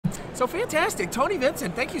So fantastic. Tony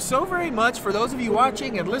Vincent, thank you so very much. For those of you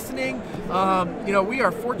watching and listening, we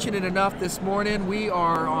are fortunate enough this morning. We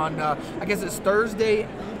are on, I guess it's Thursday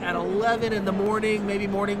at 11 in the morning,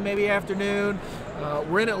 maybe afternoon.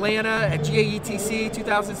 We're in Atlanta at GaETC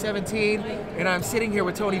 2017, and I'm sitting here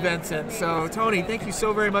with Tony Vincent. So Tony, thank you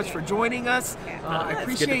so very much for joining us. I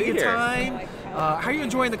appreciate your time. How are you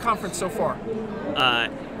enjoying the conference so far?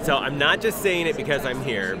 So I'm not just saying it because I'm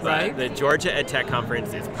here, but the Georgia EdTech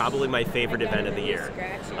Conference is probably my favorite event of the year.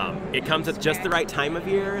 It comes at just the right time of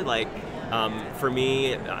year. Like, for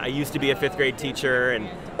me, I used to be a 5th grade teacher, and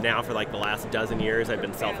now for like the last dozen years I've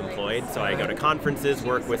been self-employed. So I go to conferences,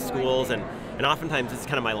 work with schools, and oftentimes it's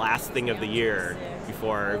kind of my last thing of the year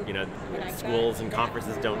before, schools and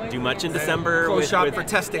conferences don't do much in December. Close shop for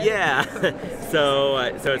testing. Yeah. So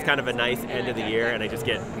it's kind of a nice end of the year, and I just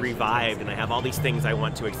get revived, and I have all these things I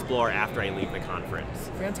want to explore after I leave the conference.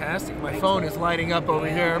 Fantastic. My phone is lighting up over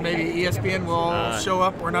here. Maybe ESPN will show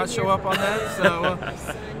up or not show up on that. So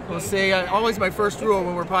we'll see. Always my first rule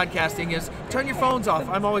when we're podcasting is turn your phones off.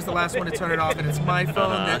 I'm always the last one to turn it off, and it's my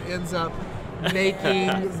phone that ends up making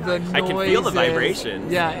the noise. I can feel the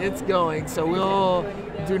vibrations. Yeah, it's going. So we'll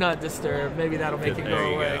do not disturb. Maybe that'll make it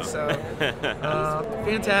go away. Go. So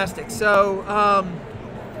fantastic. So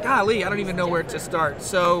golly, I don't even know where to start.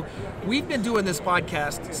 So we've been doing this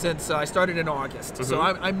podcast since I started in August. Mm-hmm. So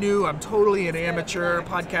I'm new. I'm totally an amateur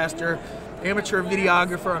podcaster, amateur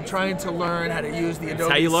videographer. I'm trying to learn how to use the Adobe That's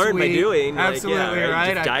how you learn suite. by doing. Absolutely,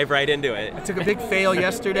 right? Just dive right into it. I took a big fail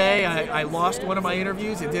yesterday. I lost one of my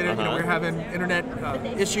interviews. It didn't. We were having internet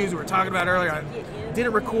issues we were talking about earlier. I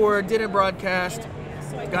didn't record, didn't broadcast.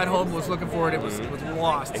 Got home, was looking for it. It was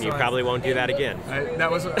lost. And you probably won't do that again.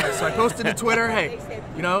 So I posted to Twitter, hey,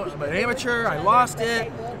 I'm an amateur. I lost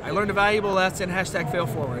it. I learned a valuable lesson.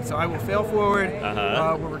 #failforward. So I will fail forward.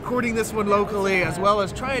 We're recording this one locally as well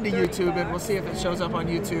as trying to YouTube it. We'll see if it shows up on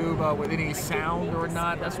YouTube with any sound or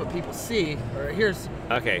not. That's what people see. Here's.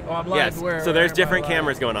 Okay. Oh, I'm live. Yes. So there's different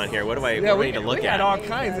cameras going on here. What do I need to look at? We got all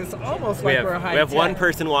kinds. It's almost like we're high. We have one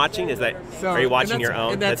person watching. Are you watching your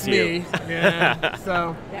own? And that's me. You.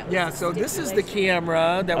 Yeah. So this is the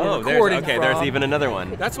camera that we're recording from. There's even another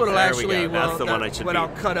one. That's what That's the one I should what I'll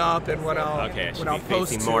cut up and what I'll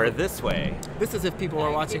post facing more this way. This is if people are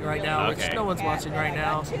watching right now, which no one's watching right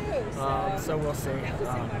now. So we'll see.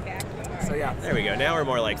 So yeah. There we go. Now we're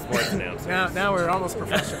more like sports announcers. Now we're almost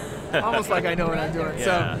professional. Almost like I know what I'm doing.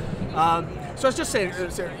 Yeah. So I was just saying,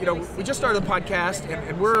 we just started the podcast,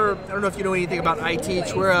 and we're, I don't know if you know anything about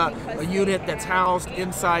iTeach. We're a unit that's housed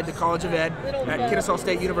inside the College of Ed at Kennesaw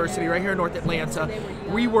State University, right here in North Atlanta.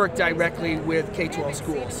 We work directly with K-12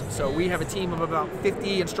 schools. So we have a team of about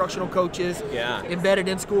 50 instructional coaches embedded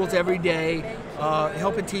in schools every day,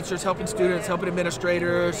 helping teachers, helping students, helping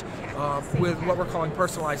administrators with what we're calling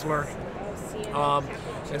personalized learning.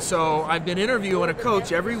 And so I've been interviewing a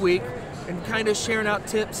coach every week and kind of sharing out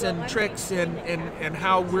tips and tricks and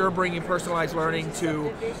how we're bringing personalized learning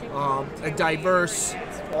to a diverse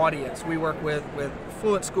audience. We work with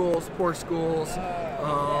affluent schools, poor schools,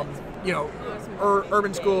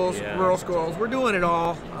 urban schools, rural schools. We're doing it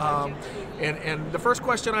all. And the first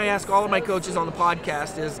question I ask all of my coaches on the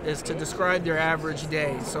podcast is to describe their average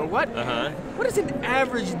day. So what does an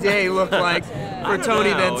average day look like for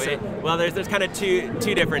Tony Vincent? Well, there's kind of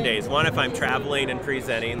two different days. One, if I'm traveling and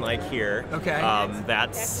presenting, like here. Okay.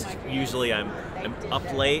 That's usually I'm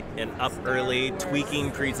up late and up early, tweaking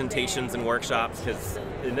presentations and workshops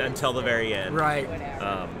until the very end. Right.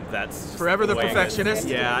 That's forever the perfectionist.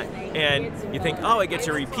 Yeah. And you think, I get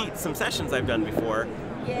to repeat some sessions I've done before.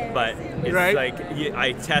 But it's like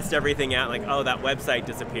I test everything out, like, that website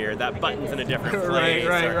disappeared, that button's in a different place,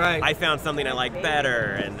 right. I found something I like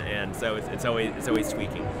better, and so it's always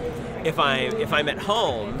tweaking. If I'm at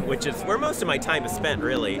home, which is where most of my time is spent,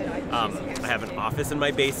 really, I have an office in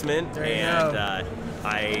my basement, and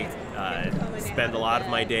I spend a lot of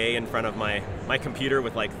my day in front of my computer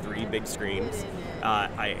with like 3 big screens,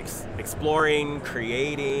 exploring,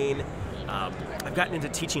 creating. I've gotten into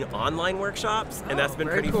teaching online workshops, and that's been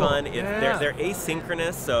pretty fun. They're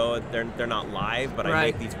asynchronous, so they're not live, but I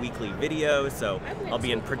make these weekly videos, so I'll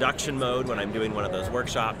be in production mode when I'm doing one of those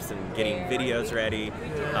workshops and getting videos ready.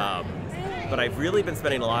 But I've really been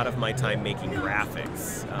spending a lot of my time making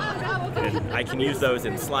graphics. And I can use those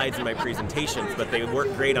in slides in my presentations, but they work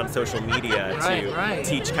great on social media to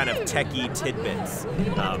teach kind of techie tidbits.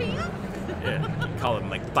 Call them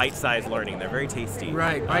like bite-sized learning. They're very tasty.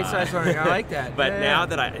 Right, bite-sized learning. I like that. But now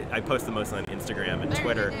that I post the most on Instagram and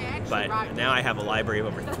Twitter, but now I have a library of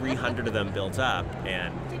over 300 of them built up,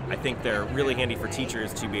 and I think they're really handy for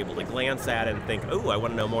teachers to be able to glance at and think, I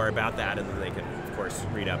want to know more about that, and then they can, of course,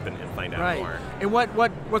 read up and find out more. And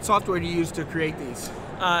what software do you use to create these?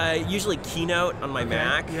 Usually Keynote on my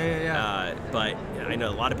Mac. But I know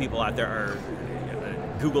a lot of people out there are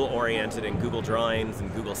Google-oriented, and Google Drawings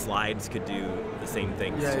and Google Slides could do the same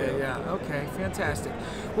things too. Okay, fantastic.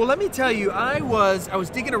 Well, let me tell you, I was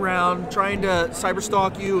digging around trying to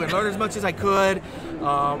cyberstalk you and learn as much as I could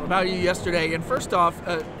about you yesterday. And first off,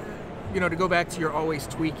 to go back to your always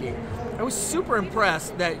tweaking, I was super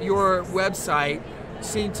impressed that your website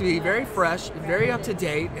seemed to be very fresh, very up to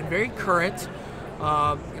date, and very current.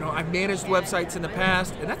 I've managed websites in the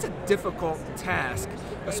past, and that's a difficult task,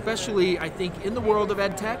 especially I think in the world of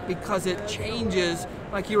ed tech, because it changes.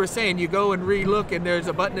 Like you were saying, you go and re-look and there's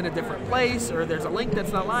a button in a different place, or there's a link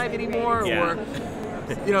that's not live anymore,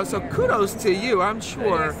 or so kudos to you. I'm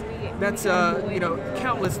sure that's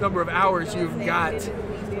countless number of hours you've got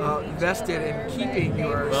invested in keeping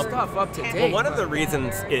your stuff up to date. Well, one of the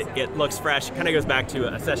reasons it looks fresh kind of goes back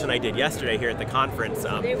to a session I did yesterday here at the conference,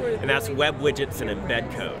 and that's web widgets and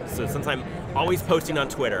embed code. So since I'm always posting on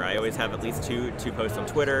Twitter, I always have at least two posts on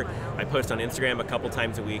Twitter. I post on Instagram a couple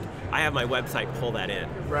times a week. I have my website pull that in,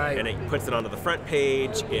 and it puts it onto the front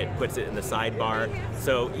page. It puts it in the sidebar.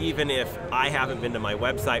 So even if I haven't been to my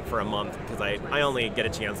website for a month, because I only get a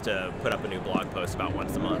chance to put up a new blog post about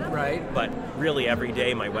once a month, but really every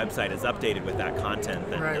day my website is updated with that content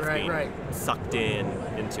that's being sucked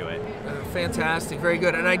into it. Fantastic, very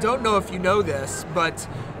good. And I don't know if you know this, but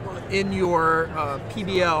in your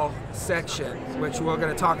PBL section, which we're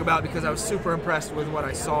going to talk about because I was super impressed with what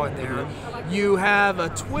I saw in there, you have a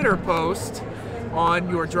Twitter post on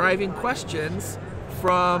your driving questions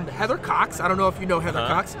from Heather Cox. I don't know if you know Heather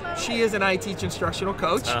Cox. She is an I Teach instructional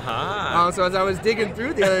coach. So as I was digging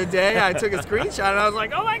through the other day, I took a screenshot and I was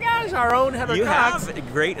like, oh my gosh, our own Heather Cox. You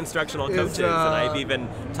have great instructional coaches, and I've even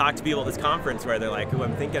talked to people at this conference where they're like,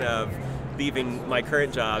 I'm thinking of leaving my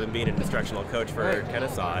current job and being an instructional coach for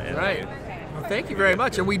Kennesaw. And well, thank you very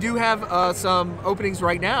much. And we do have some openings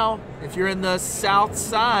right now. If you're in the south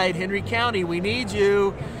side, Henry County, we need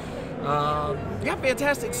you.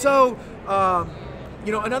 Fantastic. So,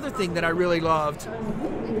 another thing that I really loved,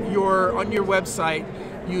 on your website,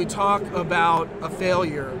 you talk about a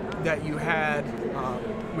failure that you had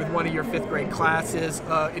with one of your 5th grade classes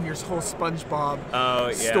in your whole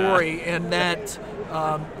SpongeBob story, and that,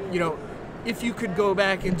 if you could go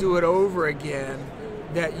back and do it over again,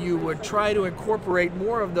 that you would try to incorporate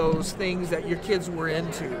more of those things that your kids were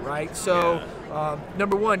into, right? So,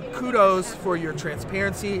 number one, kudos for your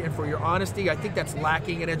transparency and for your honesty. I think that's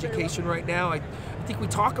lacking in education right now. I think we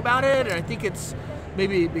talk about it, and I think it's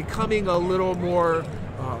maybe becoming a little more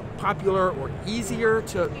popular or easier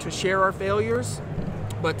to share our failures.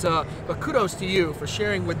 But kudos to you for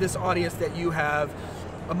sharing with this audience that you have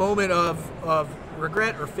a moment of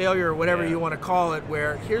regret or failure or whatever you want to call it,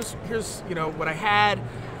 where here's what I had,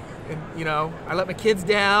 and I let my kids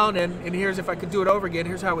down, and here's, if I could do it over again,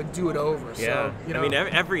 here's how I would do it over. So, I mean,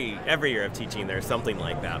 every year of teaching there's something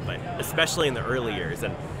like that, but especially in the early years.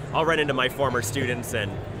 And I'll run into my former students,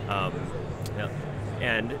 and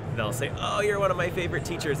and they'll say, oh, you're one of my favorite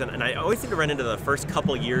teachers. And I always seem to run into the first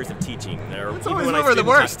couple years of teaching. It's always when the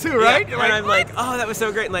worst too, right? And I'm like, oh, that was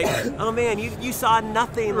so great. And like, oh man, you saw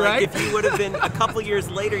nothing. Like, if you would have been a couple years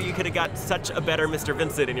later, you could have got such a better Mr.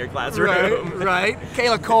 Vincent in your classroom. Right.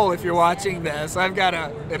 Kayla Cole, if you're watching this, I've got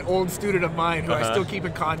an old student of mine who I still keep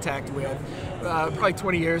in contact with, probably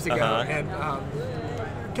 20 years ago. And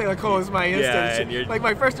Kayla Cole is my instant. Like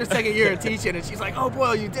my first or second year of teaching, and she's like, "Oh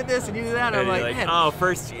boy, you did this and you did that." And I'm like, "Man, oh,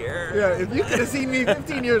 first year." Yeah, if you could have seen me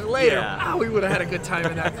 15 years later, we would have had a good time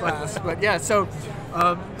in that class. But so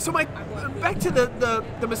back to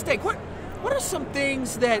the mistake. What are some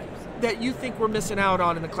things that you think we're missing out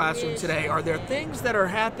on in the classroom today? Are there things that are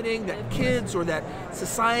happening that kids or that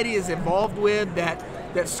society is involved with that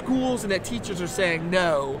schools and that teachers are saying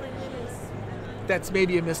no? That's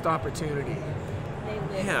maybe a missed opportunity.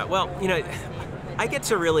 Yeah, well, I get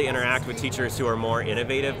to really interact with teachers who are more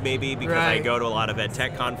innovative, maybe, because I go to a lot of ed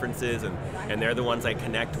tech conferences, and they're the ones I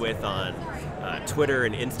connect with on Twitter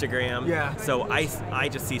and Instagram. Yeah. So I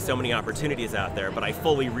just see so many opportunities out there, but I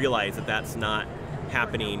fully realize that that's not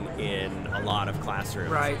happening in a lot of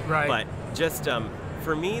classrooms. Right. But just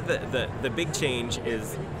for me, the big change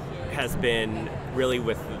has been really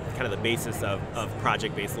with kind of the basis of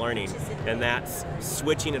project-based learning, and that's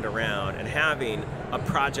switching it around and having a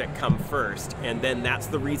project come first, and then that's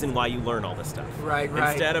the reason why you learn all this stuff. Right.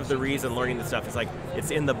 Instead of the reason learning the stuff is like,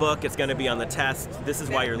 it's in the book, it's going to be on the test, this is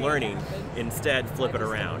why you're learning. Instead, flip it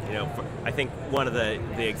around. I think one of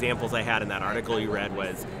the examples I had in that article you read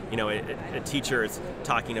was, a teacher is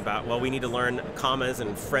talking about, well, we need to learn commas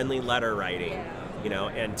and friendly letter writing.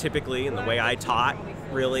 And typically, in the way I taught,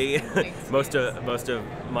 really, most of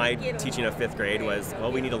my teaching of 5th grade was,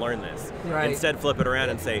 well, we need to learn this. Right. Instead, flip it around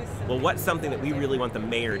and say, well, what's something that we really want the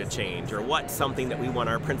mayor to change, or what's something that we want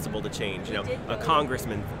our principal to change? A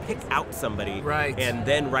congressman, pick out somebody, right, and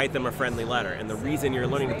then write them a friendly letter. And the reason you're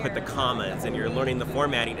learning to put the commas and you're learning the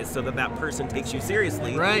formatting is so that that person takes you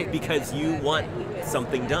seriously, right, because you want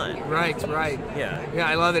something done. Right, right. Yeah. Yeah,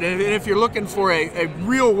 I love it. And if you're looking for a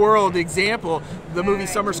real world example, the movie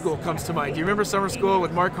Summer School comes to mind. Do you remember Summer School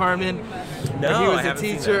with Mark Harmon? No, he was I a haven't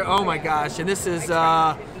teacher. seen that. Oh my gosh! And this is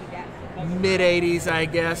mid-'80s, I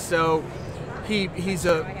guess. So he's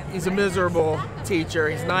a miserable teacher.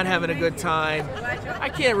 He's not having a good time. I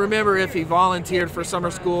can't remember if he volunteered for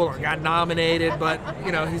summer school or got nominated, but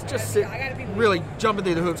he's just really jumping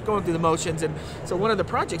through the hoops, going through the motions. And so one of the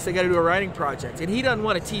projects, they got to do a writing project, and he doesn't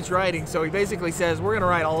want to teach writing, so he basically says, we're going to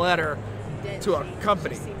write a letter to a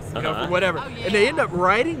company, for whatever. And they end up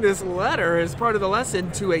writing this letter as part of the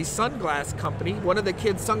lesson to a sunglass company. One of the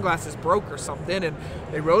kids' sunglasses broke or something, and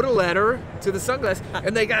they wrote a letter to the sunglass,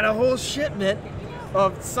 and they got a whole shipment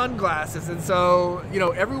of sunglasses. And so,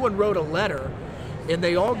 everyone wrote a letter, and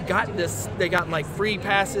they all got this. They got like free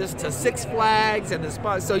passes to Six Flags and the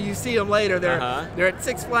spot. So you see them later. They're at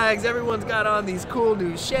Six Flags. Everyone's got on these cool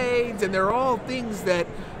new shades, and they're all things that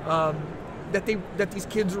that these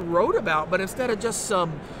kids wrote about. But instead of just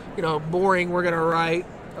some, boring, we're going to write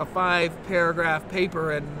a 5-paragraph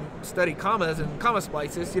paper and study commas and comma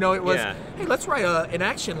splices. It was, hey, let's write an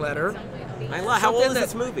action letter. How old is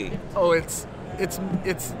this movie? Oh, it's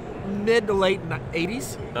mid to late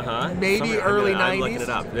 80s, maybe early 90s. I'm looking it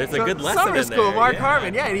up. There's a good lesson Summer in School, there. Mark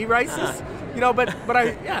Harmon, and he writes this,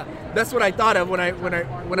 that's what I thought of when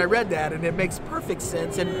I read that, and it makes perfect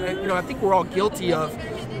sense. And I think we're all guilty of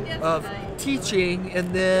teaching,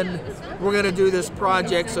 and then we're going to do this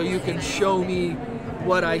project so you can show me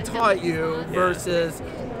what I taught you, versus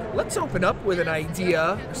let's open up with an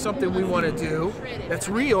idea, something we want to do that's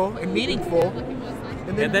real and meaningful.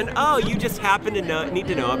 And then you just happen to need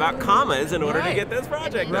to know about commas in order to get this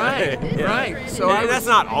project done. Right. So that's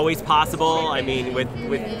not always possible. I mean, with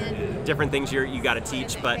different things you got to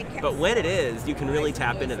teach, but when it is, you can really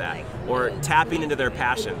tap into that, or tapping into their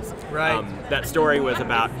passions. Right. That story was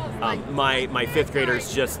about my 5th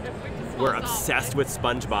graders just were obsessed with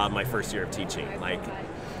SpongeBob my first year of teaching.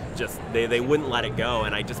 Just they wouldn't let it go,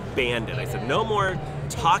 and I just banned it. I said no more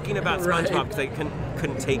talking about SpongeBob because I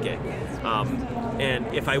couldn't take it. And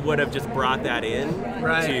if I would have just brought that in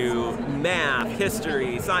to math,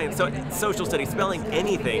 history, science, social studies, spelling,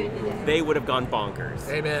 anything, they would have gone bonkers.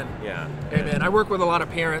 Amen. Yeah. Amen. I work with a lot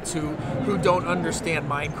of parents who don't understand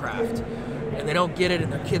Minecraft, and they don't get it,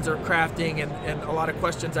 and their kids are crafting, and a lot of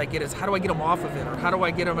questions I get is, how do I get them off of it, or how do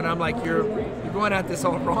I get them? And I'm like, you're going at this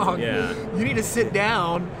all wrong. Yeah. You need to sit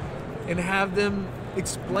down and have them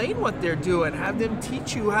explain what they're doing, have them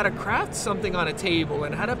teach you how to craft something on a table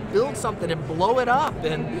and how to build something and blow it up,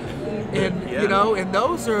 and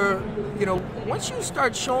those are, once you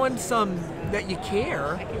start showing some that you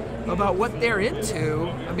care about what they're into,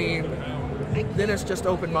 I mean, then it's just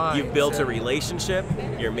open mind. You've built a relationship.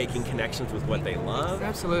 You're making connections with what they love.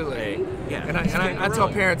 Absolutely. Yeah. And I tell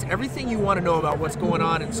parents, everything you want to know about what's going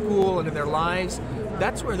on in school and in their lives,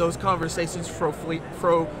 that's where those conversations flow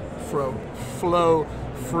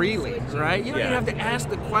freely, right? You don't even have to ask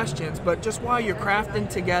the questions, but just while you're crafting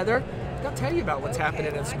together, they'll tell you about what's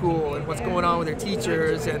happening in school and what's going on with their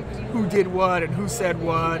teachers and who did what and who said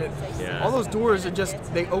what, and all those doors are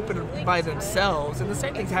they open by themselves. And the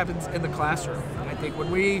same thing happens in the classroom. And I think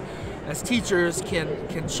when we as teachers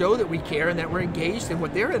can show that we care and that we're engaged in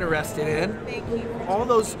what they're interested in, all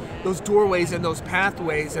those doorways and those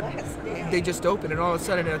pathways, and they just open, and all of a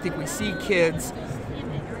sudden I think we see kids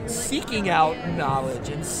seeking out knowledge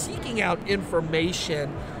and seeking out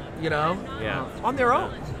information, on their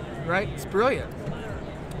own, right? It's brilliant.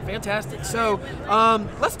 Fantastic. So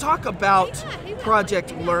let's talk about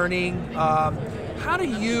project learning. How do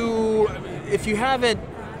you, if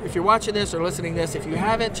you're watching this or listening to this, if you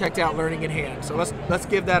haven't checked out Learning in Hand, so let's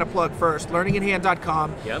give that a plug first.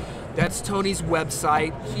 learninginhand.com. Yep. That's Tony's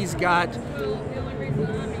website. He's got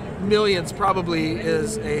millions, probably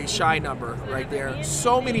is a shy number right there.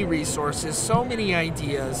 So many resources, so many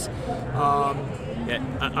ideas.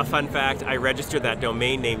 A fun fact, I registered that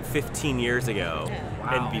domain name 15 years ago. Wow.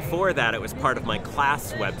 And before that, it was part of my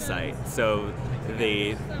class website. So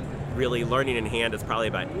the really Learning in Hand is probably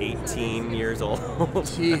about 18 years old.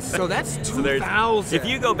 Jeez, so that's 2000. If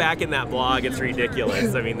you go back in that blog, it's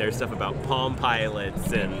ridiculous. I mean, there's stuff about Palm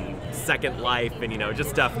Pilots and Second Life and just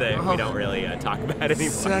stuff that we don't really talk about anymore.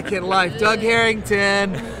 Second Life. Doug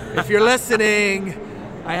Harrington, if you're listening,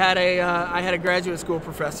 I had a graduate school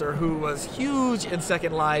professor who was huge in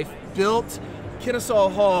Second Life, built Kennesaw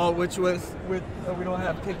Hall, which was we don't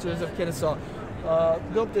have pictures of Kennesaw,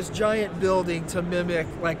 built this giant building to mimic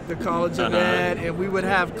like the College of Ed, and we would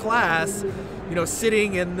have class,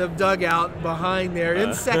 sitting in the dugout behind there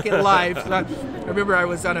in Second Life. So I remember I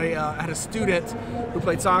was on had a student who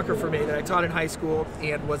played soccer for me that I taught in high school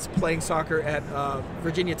and was playing soccer at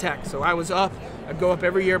Virginia Tech. So I was up. I'd go up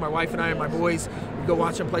every year. My wife and I and my boys would go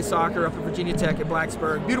watch him play soccer up at Virginia Tech in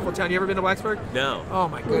Blacksburg. Beautiful town. You ever been to Blacksburg? No. Oh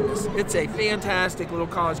my goodness. It's a fantastic little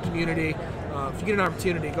college community. If you get an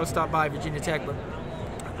opportunity, go stop by Virginia Tech. But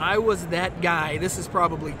I was that guy. This is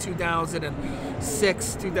probably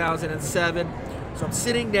 2006, 2007. So I'm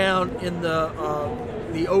sitting down in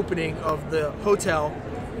the opening of the hotel.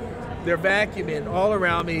 They're vacuuming all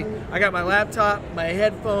around me. I got my laptop, my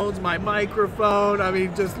headphones, my microphone. I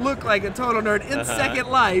mean, just look like a total nerd in Second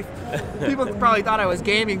Life. People probably thought I was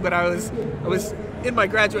gaming, but I was in my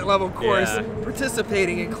graduate level course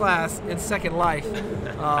participating in class in Second Life.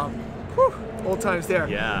 Old times there.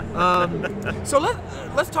 Yeah. So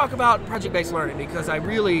let's talk about project-based learning, because I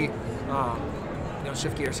really,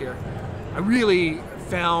 shift gears here. I really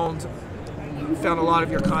found a lot of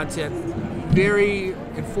your content very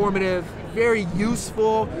informative, very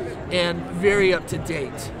useful, and very up to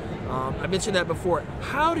date. I mentioned that before.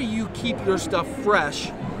 How do you keep your stuff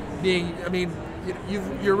fresh?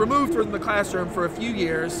 You're removed from the classroom for a few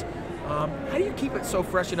years. How do you keep it so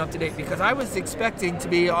fresh and up to date? Because I was expecting to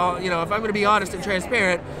be, if I'm going to be honest and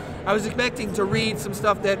transparent, I was expecting to read some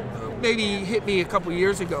stuff that maybe hit me a couple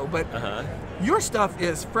years ago. But your stuff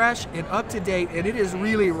is fresh and up to date, and it is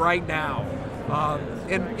really right now.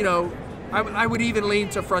 I would even lean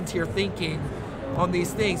to frontier thinking on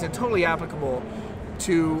these things, and totally applicable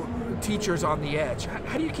to teachers on the edge.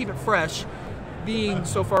 How do you keep it fresh, being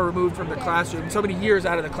so far removed from the classroom, so many years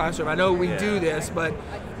out of the classroom? I know we do this, but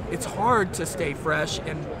it's hard to stay fresh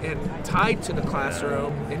and tied to the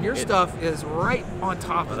classroom, and your stuff is right on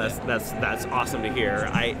top of it. That's awesome to hear.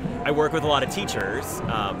 I work with a lot of teachers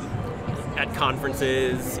at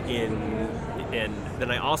conferences and then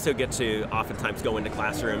I also get to oftentimes go into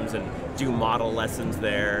classrooms and do model lessons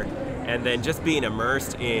there, and then just being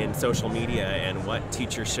immersed in social media and what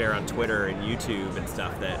teachers share on Twitter and YouTube and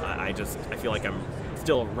stuff, that I feel like I'm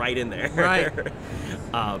still right in there. Right.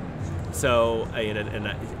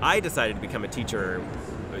 I decided to become a teacher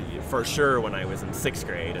for sure when I was in 6th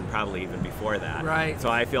grade, and probably even before that. Right. So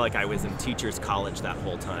I feel like I was in teacher's college that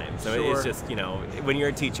whole time. So it's just, when you're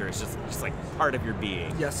a teacher, it's just like part of your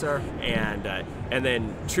being. Yes, sir. And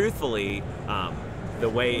then truthfully, the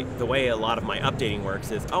way a lot of my updating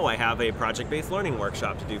works is, I have a project-based learning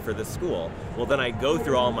workshop to do for this school. Well, then I go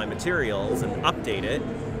through all my materials and update it,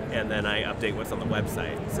 and then I update what's on the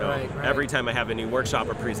website. So every time I have a new workshop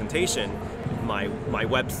or presentation, my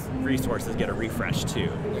web resources get a refresh too,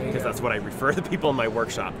 because that's what I refer the people in my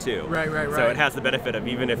workshop to. Right. So it has the benefit of,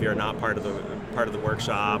 even if you're not part of the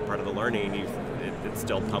workshop, part of the learning, it's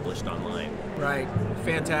still published online. Right.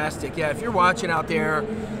 Fantastic. Yeah, if you're watching out there,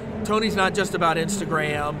 Tony's not just about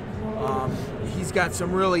Instagram. He's got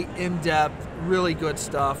some really in-depth, really good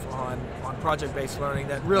stuff on project-based learning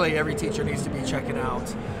that really every teacher needs to be checking out.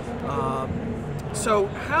 So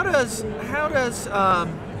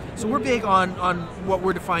so we're big on what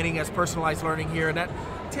we're defining as personalized learning here, and that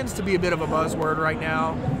tends to be a bit of a buzzword right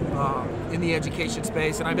now in the education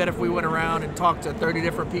space. And I bet if we went around and talked to 30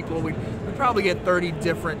 different people, we'd probably get 30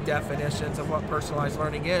 different definitions of what personalized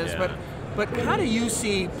learning is. Yeah. But how do you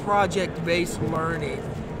see project-based learning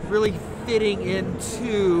really fitting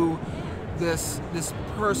into this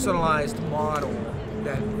personalized model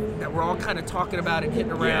that we're all kind of talking about and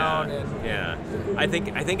hitting around? I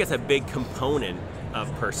think it's a big component of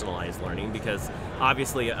personalized learning, because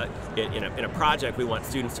obviously in a project we want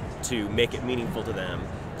students to make it meaningful to them,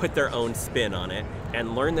 put their own spin on it,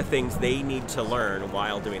 and learn the things they need to learn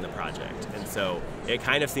while doing the project. And so it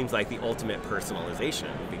kind of seems like the ultimate personalization,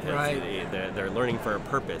 because they're learning for a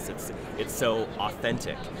purpose. It's so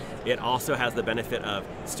authentic. It also has the benefit of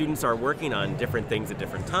students are working on different things at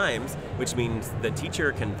different times, which means the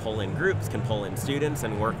teacher can pull in groups, can pull in students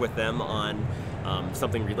and work with them on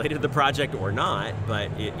something related to the project or not, but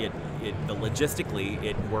logistically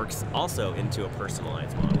it works also into a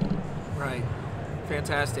personalized model. Right.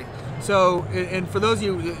 Fantastic. So, and for those of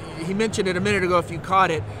you, he mentioned it a minute ago, if you caught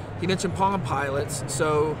it, he mentioned Palm Pilots.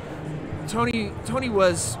 So Tony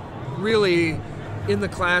was really in the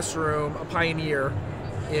classroom a pioneer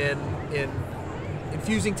in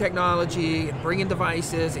infusing technology and bringing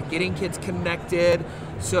devices and getting kids connected.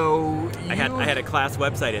 So I had a class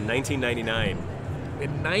website in 1999.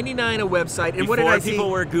 In 99, a website. And before what did I see? People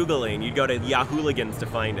were Googling, you'd go to Yahooligans to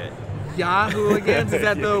find it. Yahooligans? Is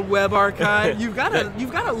that the web archive? You've got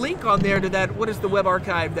a link on there to that. What is the web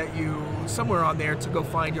archive that you somewhere on there to go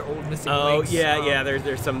find your old missing links? Oh yeah.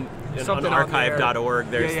 There's some on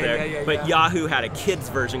archive.org. But Yahoo had a kids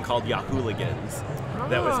version called Yahooligans.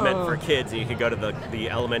 That was meant for kids, and you could go to the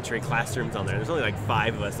elementary classrooms on there. There's only like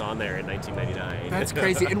 5 of us on there in 1999. That's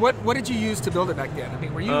crazy. And what did you use to build it back then? I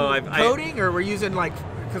mean, were you coding, or were you using like?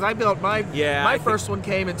 Because I built my first one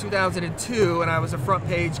came in 2002, and I was a front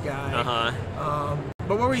page guy.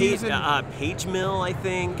 But what were you using? PageMill, I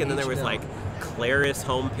think, and then there was like Claris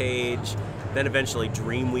homepage. Then eventually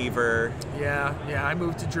Dreamweaver. Yeah, I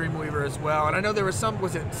moved to Dreamweaver as well. And I know there was some,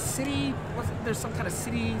 wasn't there some kind of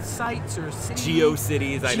city sites or city?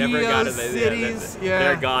 GeoCities. I never got to the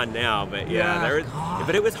They're gone now, but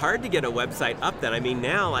but it was hard to get a website up then. I mean,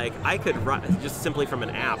 now like I could run just simply from an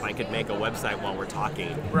app, I could make a website while we're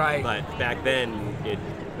talking. Right. But back then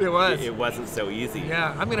it wasn't so easy.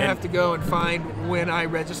 Yeah, I'm gonna have to go and find when I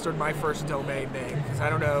registered my first domain name, because I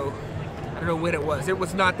don't know when it was. It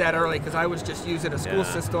was not that early, because I was just using a school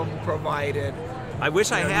system provided. I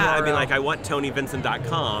wish I had. I mean, like I want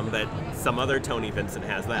TonyVincent.com, but some other Tony Vincent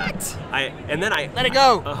has that. What? Let it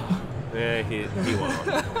go. He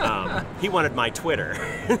won't. He wanted my Twitter,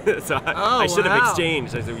 so I should have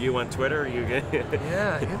exchanged. I said, "You want Twitter? You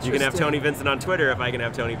can have Tony Vincent on Twitter if I can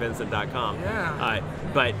have TonyVincent.com." Yeah.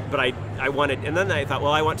 But I wanted, and then I thought,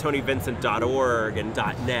 well, I want TonyVincent.org and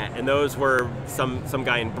 .net, and those were some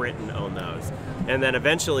guy in Britain owned those, and then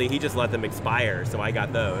eventually he just let them expire, so I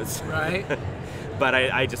got those. Right. But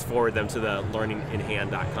I just forward them to the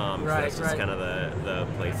learninginhand.com. Right. So that's just kind of the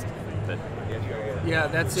place that. Yeah,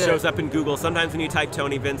 that's it. Shows up in Google. Sometimes when you type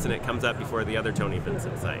Tony Vincent, it comes up before the other Tony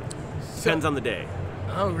Vincent site. Depends on the day.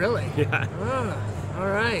 Oh, really? Yeah. All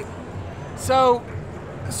right. So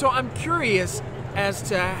I'm curious as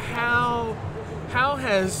to how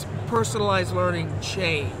has personalized learning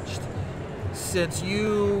changed since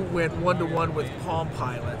you went one-to-one with Palm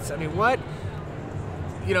Pilots? I mean,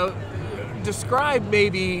 describe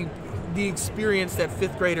maybe the experience that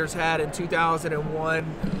 5th graders had in 2001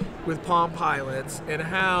 with Palm Pilots, and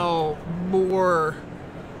how more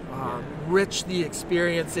rich the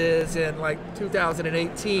experience is in like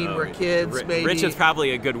 2018, where kids maybe... Rich is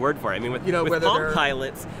probably a good word for it. I mean, with Palm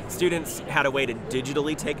Pilots, students had a way to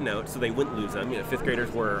digitally take notes so they wouldn't lose them. 5th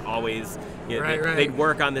graders were always... They'd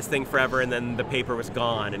work on this thing forever, and then the paper was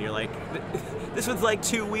gone, and you're like, this was like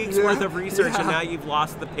 2 weeks worth of research, and now you've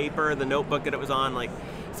lost the paper, the notebook that it was on. Like,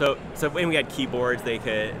 so when we had keyboards, they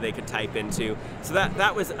could type into. So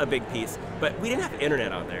that was a big piece. But we didn't have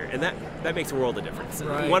internet on there, and that makes a world of difference.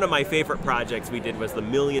 Right. One of my favorite projects we did was the $1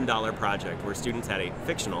 Million Project, where students had a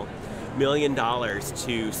fictional $1 million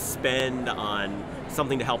to spend on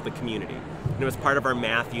something to help the community. And it was part of our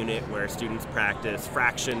math unit where students practiced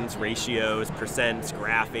fractions, ratios, percents,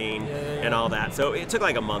 graphing, and all that. So it took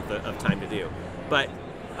like a month of time to do. But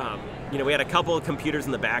we had a couple of computers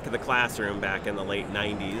in the back of the classroom back in the late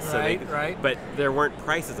 90s. But there weren't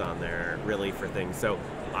prices on there really for things. So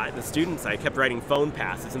the students, I kept writing phone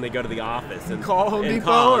passes, and they go to the office and call Home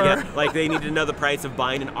Depot. Like they needed to know the price of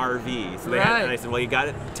buying an RV. So and I said, well, you got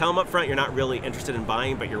to tell them up front you're not really interested in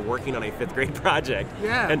buying, but you're working on a 5th grade project.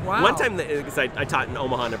 Yeah. And one time, because I taught in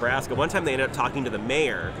Omaha, Nebraska, one time they ended up talking to the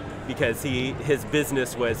mayor, because his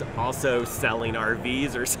business was also selling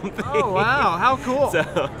RVs or something. Oh wow, how cool!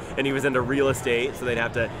 And he was into real estate, so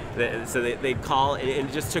they'd call, and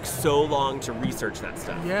it just took so long to research that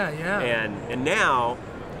stuff. Yeah. And now,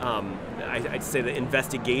 I'd say the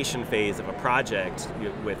investigation phase of a project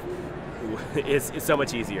is so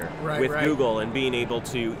much easier with Google, and being able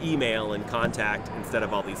to email and contact instead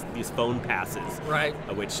of all these phone passes,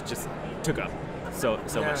 which just took up so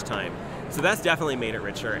much time. So that's definitely made it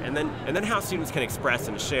richer, and then how students can express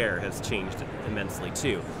and share has changed immensely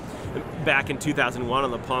too. Back in 2001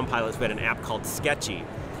 on the Palm Pilots, we had an app called Sketchy,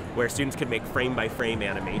 where students could make frame-by-frame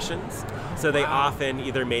animations. So they often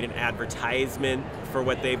either made an advertisement for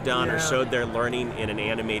what they've done, or showed their learning in an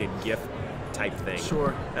animated GIF type thing.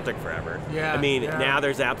 Sure. That took forever. Yeah. I mean, now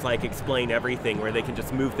there's apps like Explain Everything, where they can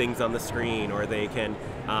just move things on the screen, or they can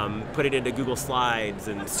put it into Google Slides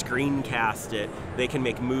and screencast it. They can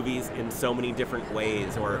make movies in so many different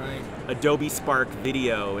ways. Or Adobe Spark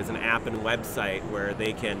Video is an app and website where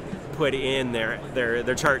they can put in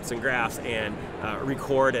their charts and graphs and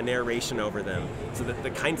record a narration over them. So that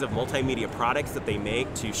the kinds of multimedia products that they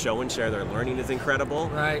make to show and share their learning is incredible.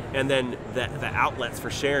 Right. And then the outlets for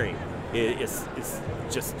sharing. is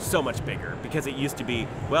just so much bigger, because it used to be,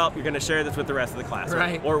 well, you're going to share this with the rest of the class,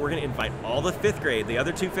 right. or we're going to invite all the 5th grade, the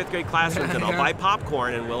other 2 5th grade classrooms, and I'll buy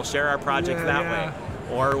popcorn and we'll share our projects that way.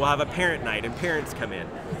 Or we'll have a parent night and parents come in.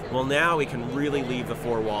 Well, now we can really leave the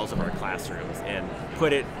 4 walls of our classrooms and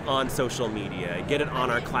put it on social media, get it on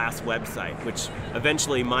our class website, which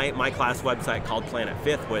eventually my class website called Planet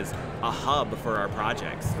 5th was a hub for our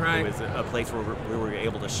projects. Right. It was a place where we were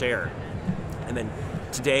able to share. And then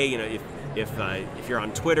today, you know, if you're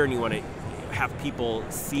on Twitter and you want to have people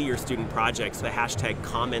see your student projects, the hashtag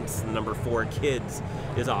comments number 4 kids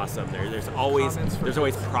is awesome. There's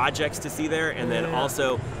always projects to see there, and then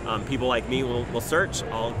also people like me will search.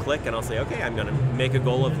 I'll click and I'll say, okay, I'm going to make a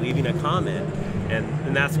goal of leaving a comment,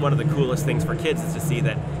 and that's one of the coolest things for kids, is to see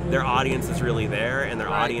that their audience is really there and their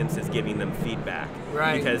audience is giving them feedback.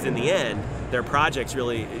 Right. Because in the end, their projects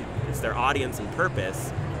really, it's their audience and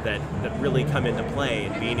purpose that really come into play,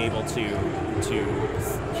 and being able to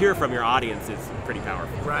hear from your audience is pretty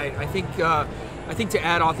powerful. Right. I think to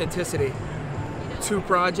add authenticity to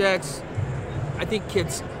projects, I think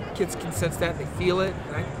kids can sense that, they feel it.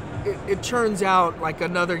 It turns out like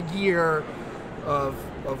another year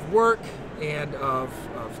of work and of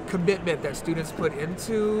commitment that students put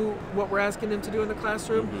into what we're asking them to do in the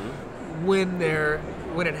classroom.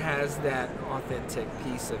 When it has that authentic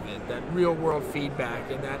piece of it, that real world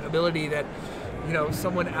feedback, and that ability that, you know,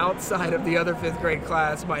 someone outside of the other 5th grade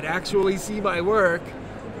class might actually see my work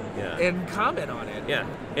and comment on it. Yeah,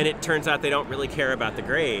 and it turns out they don't really care about the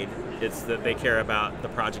grade. It's that they care about the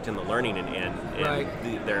project and the learning,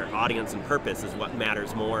 and their audience and purpose is what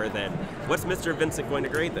matters more than what's Mr. Vincent going to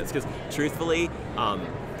grade this. Because truthfully,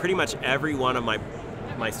 pretty much every one of my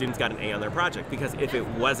students got an A on their project, because if it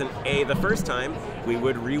wasn't A the first time, we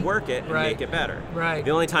would rework it and make it better. Right.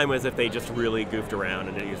 The only time was if they just really goofed around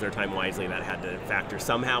and didn't use their time wisely, that had to factor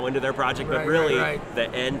somehow into their project, but really the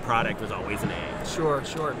end product was always an A. Sure.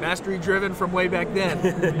 Mastery driven from way back then.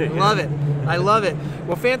 I love it.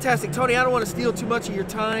 Well, fantastic. Tony, I don't want to steal too much of your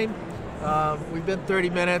time. We've been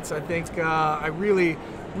 30 minutes. I think I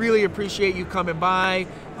really appreciate you coming by.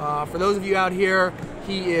 For those of you out here,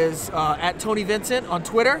 he is at Tony Vincent on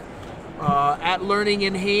Twitter, at Learning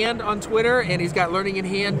in Hand on Twitter, and he's got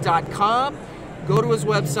learninginhand.com. Go to his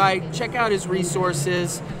website, check out his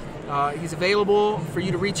resources. He's available for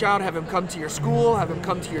you to reach out, have him come to your school, have him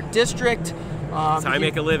come to your district. That's how I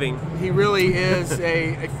make a living. He really is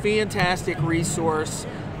a fantastic resource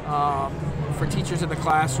for teachers in the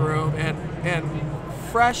classroom, and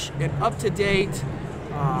fresh and up to date.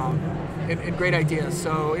 And great ideas.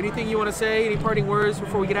 So anything you want to say, any parting words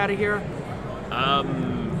before we get out of here? I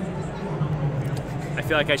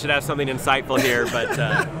feel like I should have something insightful here, but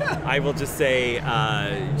I will just say,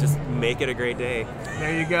 just make it a great day.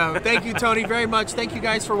 There you go. Thank you, Tony, very much. Thank you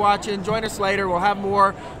guys for watching. Join us later. We'll have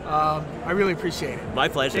more. I really appreciate it. My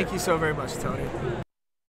pleasure. Thank you so very much, Tony.